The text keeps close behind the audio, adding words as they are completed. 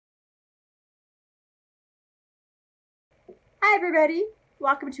Hi everybody!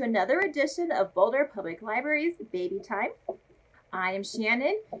 Welcome to another edition of Boulder Public Library's Baby Time. I am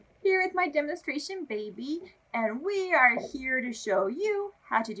Shannon, here with my demonstration baby, and we are here to show you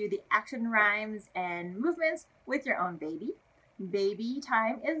how to do the action rhymes and movements with your own baby. Baby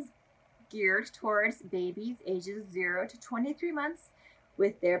Time is geared towards babies ages 0 to 23 months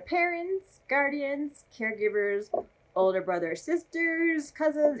with their parents, guardians, caregivers, older brothers, sisters,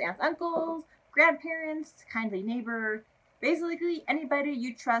 cousins, aunts, uncles, grandparents, kindly neighbor, basically anybody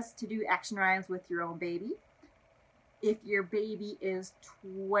you trust to do action rhymes with your own baby. If your baby is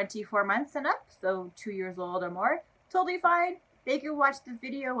 24 months and up, so 2 years old or more, totally fine. They can watch the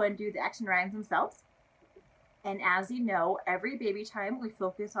video and do the action rhymes themselves. And as you know, every baby time we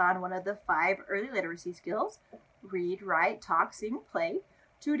focus on one of the 5 early literacy skills: read, write, talk, sing, play.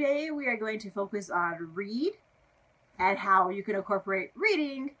 Today we are going to focus on read and how you can incorporate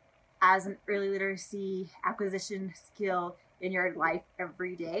reading as an early literacy acquisition skill in your life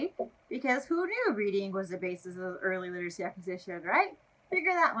every day. Because who knew reading was the basis of early literacy acquisition, right?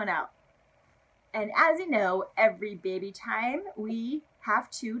 Figure that one out. And as you know, every baby time we have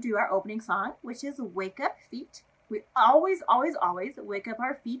to do our opening song, which is Wake Up Feet. We always wake up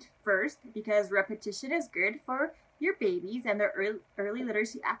our feet first because repetition is good for your babies and their early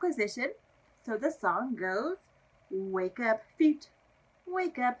literacy acquisition. So the song goes, wake up feet,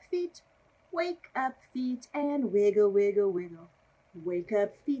 wake up feet, wake up feet, and wiggle, wiggle, wiggle. Wake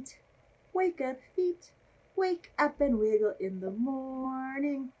up feet, wake up feet, wake up and wiggle in the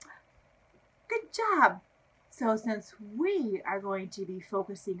morning. Good job! So since we are going to be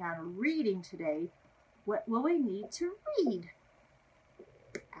focusing on reading today, what will we need to read?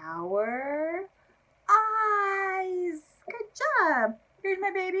 Our eyes. Good job! Here's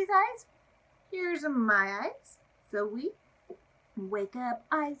my baby's eyes. Here's my eyes. So we wake up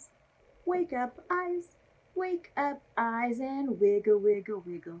eyes, wake up eyes, wake up eyes, and wiggle, wiggle,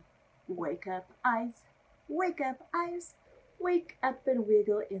 wiggle. Wake up eyes, wake up eyes, wake up and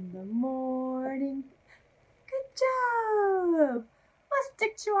wiggle in the morning. Good job! Let's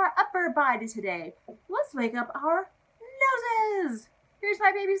stick to our upper body today. Let's wake up our noses. Here's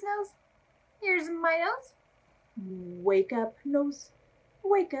my baby's nose. Here's my nose. Wake up nose,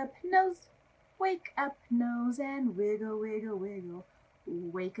 wake up nose, wake up nose, and wiggle, wiggle, wiggle.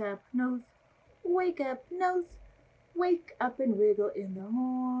 Wake up nose, wake up nose, wake up and wiggle in the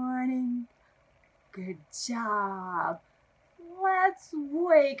morning. Good job! Let's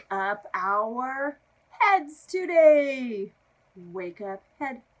wake up our heads today. Wake up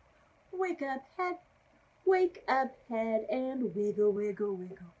head, wake up head, wake up head, and wiggle, wiggle,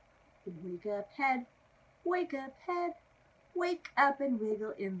 wiggle. Wake up head, wake up head, wake up and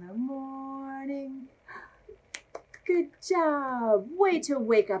wiggle in the morning. Good job! Way to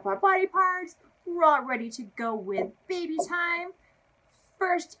wake up our body parts. We're all ready to go with baby time.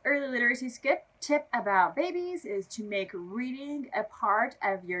 First early literacy tip about babies is to make reading a part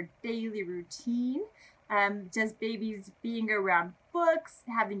of your daily routine. Just babies being around books,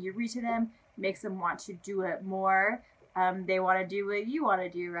 having you read to them, makes them want to do it more. They want to do what you want to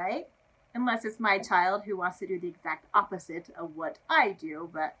do, right? Unless it's my child who wants to do the exact opposite of what I do,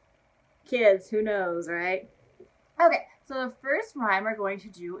 but kids, who knows, right? Okay, so the first rhyme we're going to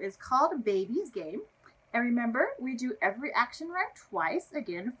do is called Baby's Game. And remember, we do every action rhyme twice,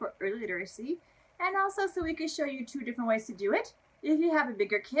 again, for early literacy. And also so we can show you 2 different ways to do it. If you have a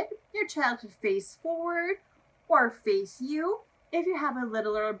bigger kid, your child could face forward or face you. If you have a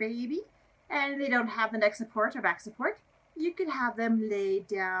littler baby and they don't have the neck support or back support, you could have them lay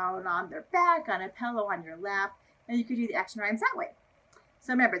down on their back, on a pillow, on your lap, and you could do the action rhymes that way.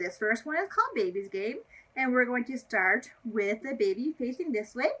 So remember, this first one is called Baby's Game, and we're going to start with the baby facing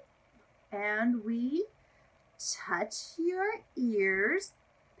this way, and we touch your ears,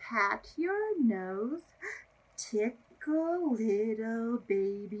 pat your nose, tickle little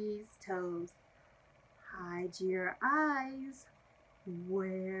baby's toes. Hide your eyes,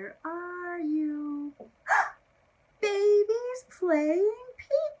 where are you? Baby's playing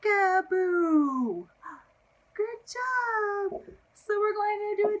peekaboo. Good job. So we're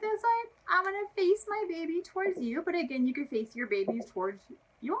going to do it this way. I'm going to face my baby towards you, but again, you can face your babies towards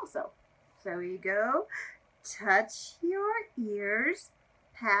you also. So we go, touch your ears,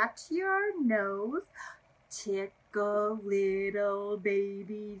 pat your nose, tickle little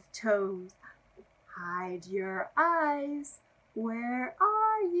baby's toes. Hide your eyes, where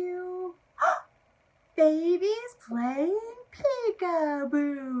are you? Baby's playing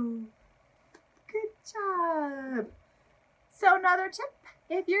peekaboo. Good job. So another tip,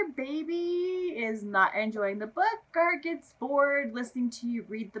 if your baby is not enjoying the book or gets bored listening to you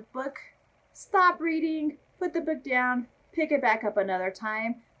read the book, stop reading, put the book down, pick it back up another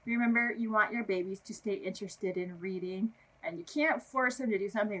time. Remember, you want your babies to stay interested in reading, and you can't force them to do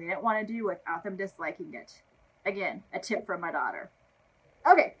something they don't want to do without them disliking it. Again, a tip from my daughter.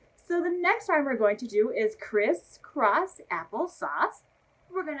 Okay, so the next rhyme we're going to do is crisscross applesauce.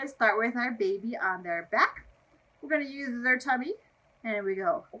 We're going to start with our baby on their back. We're going to use their tummy, and we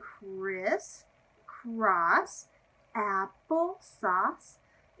go crisscross applesauce.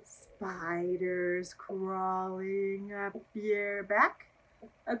 Spiders crawling up your back.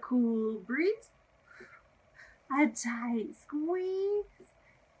 A cool breeze. A tight squeeze.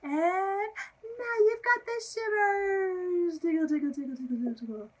 And now you've got the shivers. Tickle, tickle, tickle, tickle,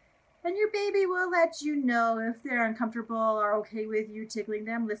 tickle. And your baby will let you know if they're uncomfortable or okay with you tickling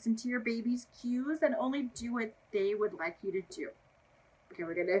them. Listen to your baby's cues and only do what they would like you to do. Okay,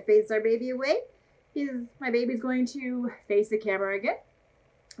 we're going to face our baby away. My baby's going to face the camera again.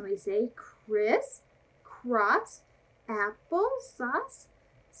 And we say crisscross applesauce.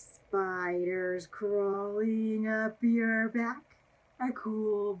 Spiders crawling up your back. A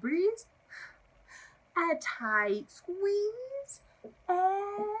cool breeze. A tight squeeze. And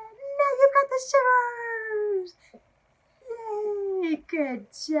now you've got the shivers. Yay! Good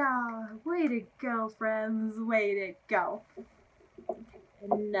job. Way to go, friends. Way to go.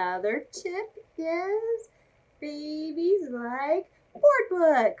 Another tip is babies like board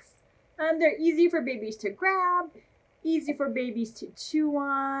books. They're easy for babies to grab, easy for babies to chew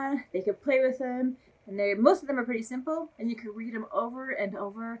on. They can play with them, and most of them are pretty simple, and you can read them over and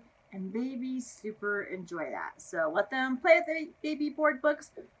over, and babies super enjoy that. So let them play with the baby board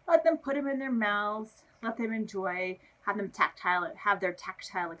books, let them put them in their mouths, let them enjoy, have their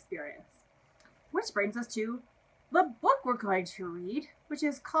tactile experience. Which brings us to the book we're going to read, which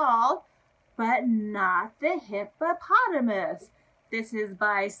is called But Not the Hippopotamus. This is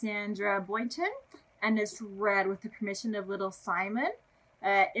by Sandra Boynton, and it's read with the permission of Little Simon,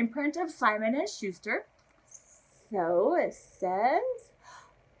 imprint of Simon & Schuster. So it says,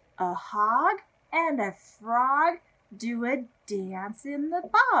 a hog and a frog do a dance in the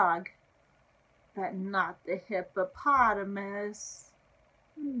bog, but not the hippopotamus.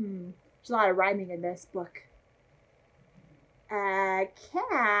 There's a lot of rhyming in this book. A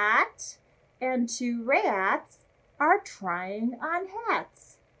cat and 2 rats are trying on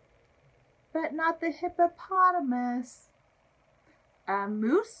hats, but not the hippopotamus. A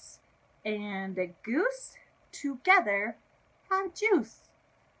moose and a goose together have juice,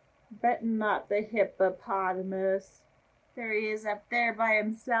 but not the hippopotamus. There he is up there by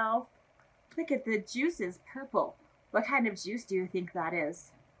himself. Look at the juice is purple. What kind of juice do you think that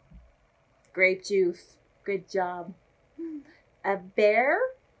is? Grape juice. Good job. A bear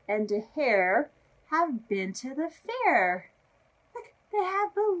and a hare have been to the fair. Look, they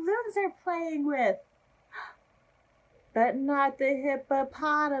have balloons they're playing with. But not the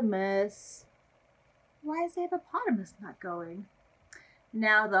hippopotamus. Why is the hippopotamus not going?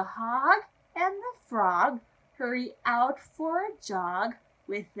 Now the hog and the frog hurry out for a jog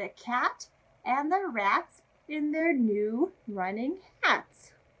with the cat and the rats in their new running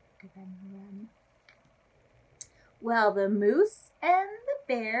hats. Well, the moose and the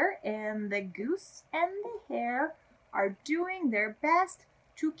bear and the goose and the hare are doing their best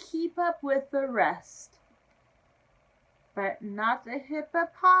to keep up with the rest. But not the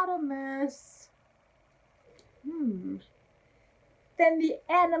hippopotamus. Then the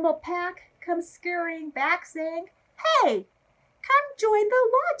animal pack comes scurrying back saying, "Hey, come join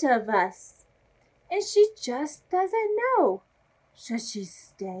the lot of us." And she just doesn't know. Should she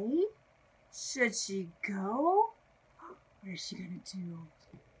stay? Should she go? What is she gonna do?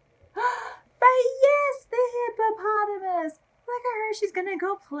 But yes, the hippopotamus. Look at her, she's gonna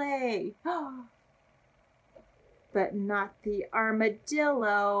go play. But not the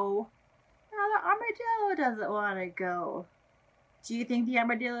armadillo. Now the armadillo doesn't want to go. Do you think the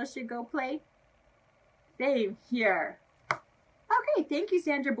armadillo should go play? Same here. Okay, thank you,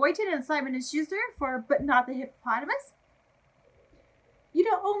 Sandra Boynton and Simon & Schuster for But Not the Hippopotamus. You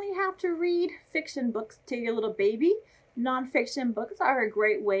don't only have to read fiction books to your little baby. Nonfiction books are a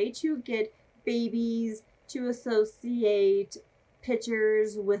great way to get babies to associate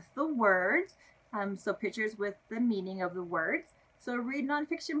pictures with the words. So pictures with the meaning of the words. So read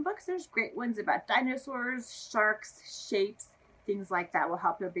nonfiction books. There's great ones about dinosaurs, sharks, shapes, things like that will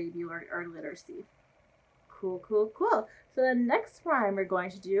help your baby learn literacy. Cool, cool, cool. So the next rhyme we're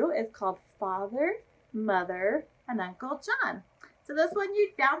going to do is called Father, Mother, and Uncle John. So this one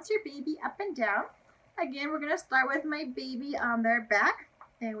you bounce your baby up and down. Again, we're going to start with my baby on their back.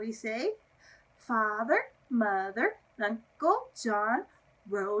 And we say, Father, Mother, and Uncle John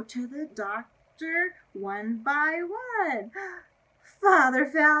rode to the doctor doctor one by one. Father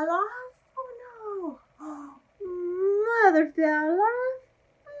fell off. Oh no. Mother fell off.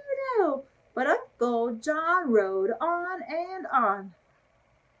 Oh no. But Uncle John rode on and on.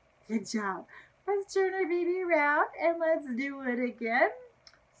 Good job. Let's turn our baby around and let's do it again.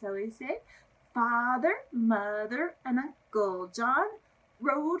 So we say, Father, Mother, and Uncle John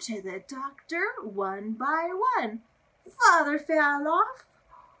rode to the doctor one by one. Father fell off.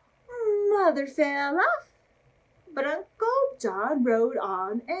 Mother fell off. But Uncle John rode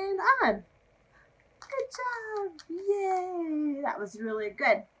on and on. Good job. Yay. That was really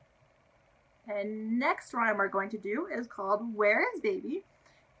good. And next rhyme we're going to do is called Where is Baby?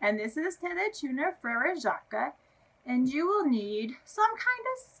 And this is to the tune of Frere Jacques. And you will need some kind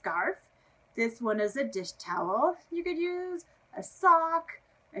of scarf. This one is a dish towel. You could use a sock,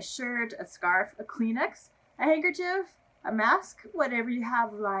 a shirt, a scarf, a Kleenex, a handkerchief, a mask, whatever you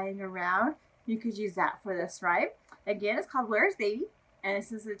have lying around. You could use that for this rhyme. Again, it's called Where's Baby? And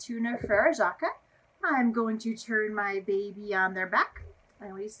this is the tune of Frere Jacques. I'm going to turn my baby on their back.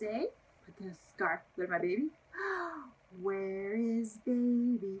 And we say, put the scarf, there's my baby. Where is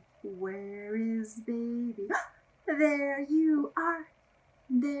baby? Where is baby? There you are.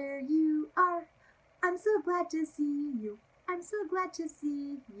 There you are. I'm so glad to see you. I'm so glad to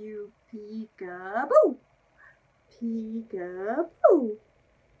see you. Peek-a-boo. Peek-a-boo.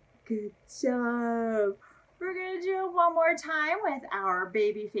 Good job. We're going to do it one more time with our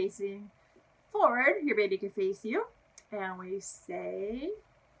baby facing forward. Your baby can face you. And we say,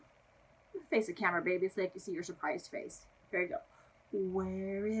 face the camera, baby, so they can see your surprised face. Here you go.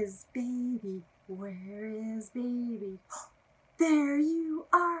 Where is baby? Where is baby? There you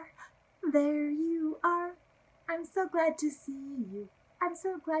are. There you are. I'm so glad to see you. I'm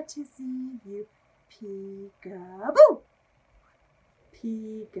so glad to see you. Peek-a-boo.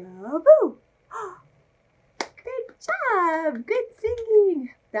 Peek-a-boo. Good job. Good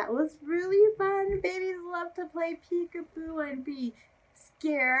singing. That was really fun. Babies love to play peek-a-boo and be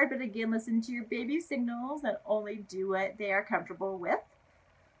scared, but again, listen to your baby signals and only do what they are comfortable with.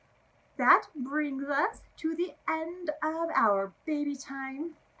 That brings us to the end of our baby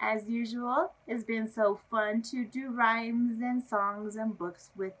time. As usual, it's been so fun to do rhymes and songs and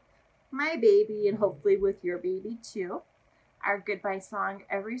books with my baby and hopefully with your baby too. Our goodbye song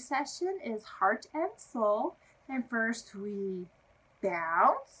every session is Heart and Soul. And first we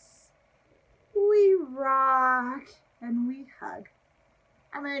bounce, we rock, and we hug.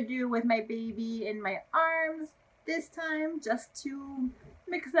 I'm going to do it with my baby in my arms this time just to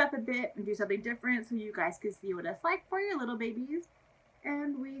mix it up a bit and do something different so you guys can see what it's like for your little babies.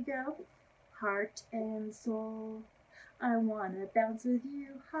 And we go, heart and soul. I want to bounce with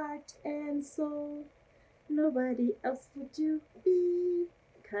you, heart and soul. Nobody else will do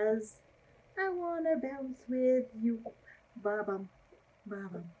because I want to bounce with you. Ba-bum,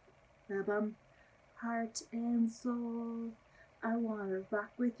 ba-bum, ba-bum, heart and soul. I want to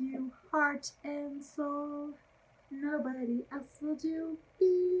rock with you, heart and soul. Nobody else will do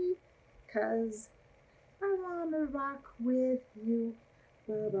because I want to rock with you.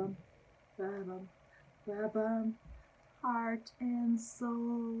 Ba-bum, ba-bum, ba-bum, heart and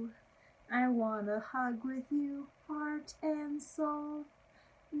soul. I want to hug with you, heart and soul.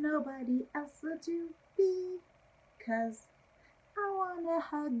 Nobody else will do because I want to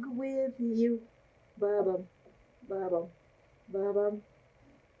hug with you. Ba-bum, ba-bum, ba-bum.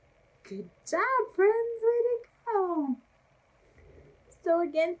 Good job, friends. Way to go. So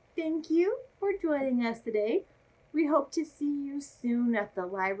again, thank you for joining us today. We hope to see you soon at the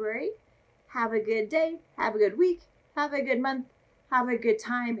library. Have a good day. Have a good week. Have a good month. Have a good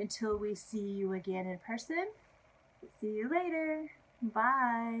time until we see you again in person. See you later.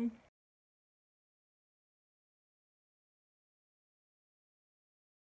 Bye.